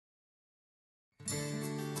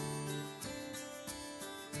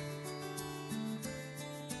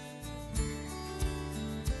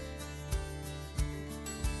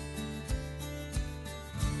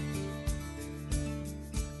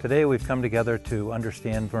Today we've come together to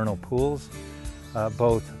understand vernal pools,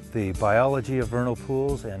 both the biology of vernal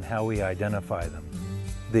pools and how we identify them.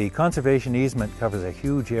 The conservation easement covers a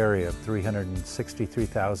huge area of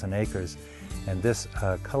 363,000 acres, and this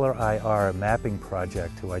Color IR mapping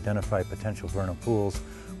project to identify potential vernal pools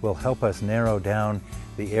will help us narrow down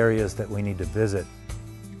the areas that we need to visit.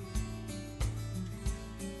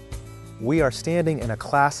 We are standing in a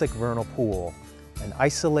classic vernal pool, an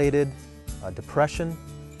isolated depression,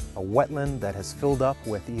 a wetland that has filled up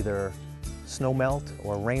with either snowmelt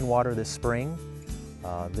or rainwater this spring.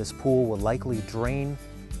 This pool will likely drain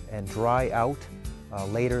and dry out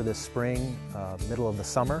later this spring, middle of the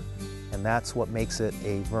summer, and that's what makes it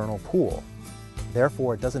a vernal pool.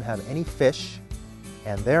 Therefore, it doesn't have any fish,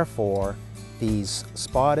 and therefore these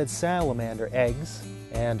spotted salamander eggs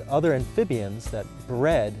and other amphibians that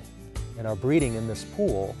bred and are breeding in this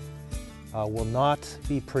pool will not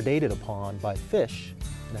be predated upon by fish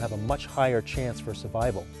and have a much higher chance for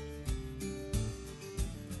survival.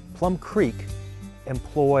 Plum Creek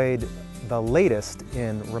employed the latest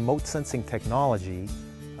in remote sensing technology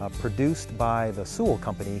produced by the Sewall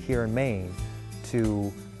company here in Maine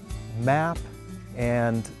to map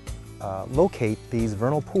and locate these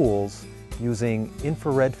vernal pools using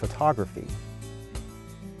infrared photography.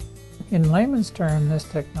 In layman's terms, this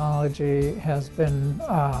technology has been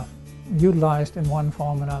utilized in one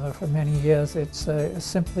form or another for many years. It's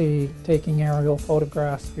simply taking aerial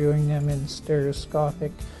photographs, viewing them in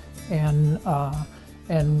stereoscopic, and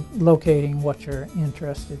locating what you're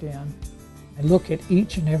interested in. I look at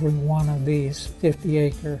each and every one of these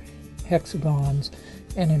 50-acre hexagons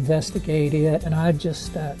and investigate it, and I just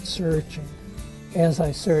start searching. As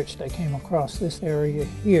I searched, I came across this area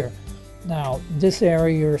here. Now, this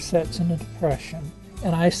area sets in a depression,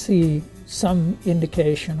 and I see some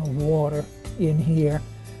indication of water in here.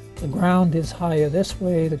 The ground is higher this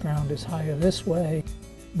way, the ground is higher this way.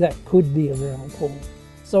 That could be a vernal pool.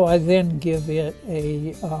 So I then give it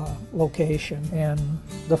a location, and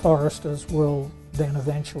the foresters will then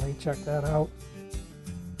eventually check that out.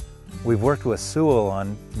 We've worked with Sewall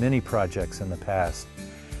on many projects in the past.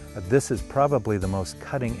 This is probably the most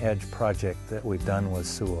cutting-edge project that we've done with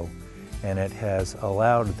Sewall, and it has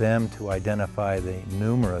allowed them to identify the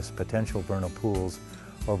numerous potential vernal pools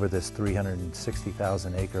over this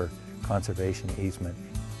 360,000 acre conservation easement.